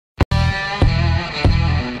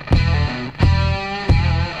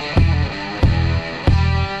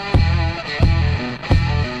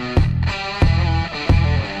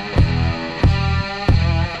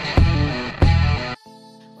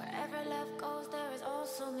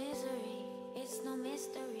also misery, it's no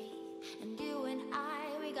mystery. And you and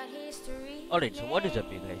I, we got history. Alright, so what is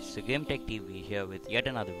up you guys? So GameTech TV here with yet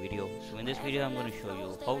another video. So in this video I'm going to show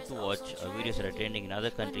you how to watch videos that are trending in other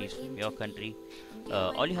countries from your country.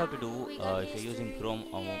 All you have to do if you're using Chrome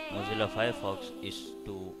or Mozilla Firefox is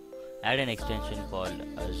to add an extension called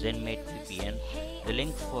ZenMate VPN. The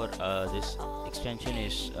link for this extension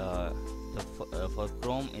is for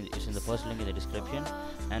Chrome is in the first link in the description,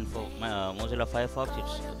 and for Mozilla Firefox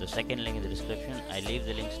it's the second link in the description. I leave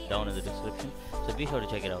the links down in the description, so be sure to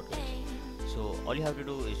check it out guys. So all you have to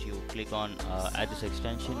do is you click on add this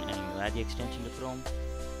extension and you add the extension to Chrome.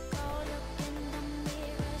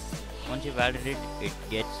 Once you've added it, it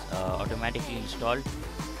gets automatically installed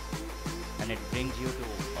and it brings you to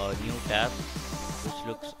a new tab which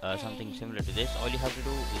looks something similar to this. All you have to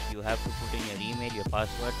do is you have to put in your email, your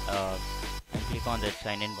password, and click on that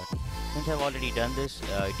sign in button. Since I've already done this,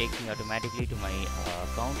 it takes me automatically to my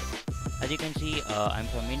account. As you can see, I'm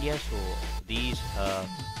from India, so these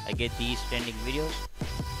I get these trending videos.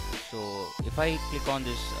 So if I click on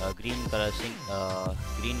this green color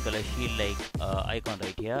shield like icon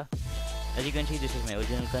right here, as you can see, this is my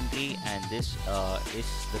original country, and this is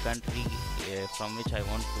the country from which I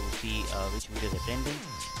want to see which videos are trending.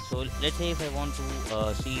 So let's say if I want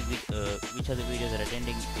to see which are the videos that are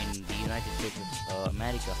trending in the United States of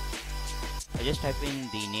America, I just type in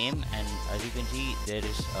the name, and as you can see, there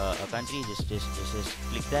is a country. Just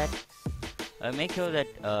click that. Make sure that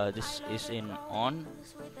this is in on,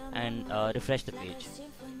 and refresh the page.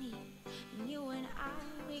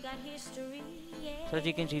 So as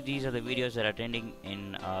you can see, these are the videos that are trending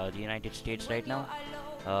in the United States right now.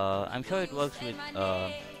 I'm sure it works with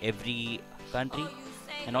every country,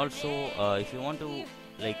 and also if you want to,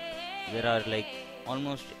 like, there are like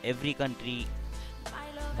almost every country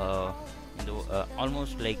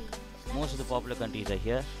almost like most of the popular countries are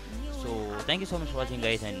here. So thank you so much for watching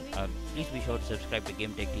guys, and please be sure to subscribe to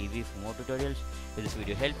GameTech TV for more tutorials. If this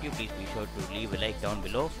video helped you, please be sure to leave a like down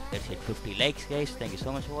below. Let's hit 50 likes guys. Thank you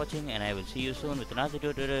so much for watching, and I will see you soon with another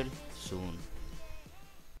tutorial soon.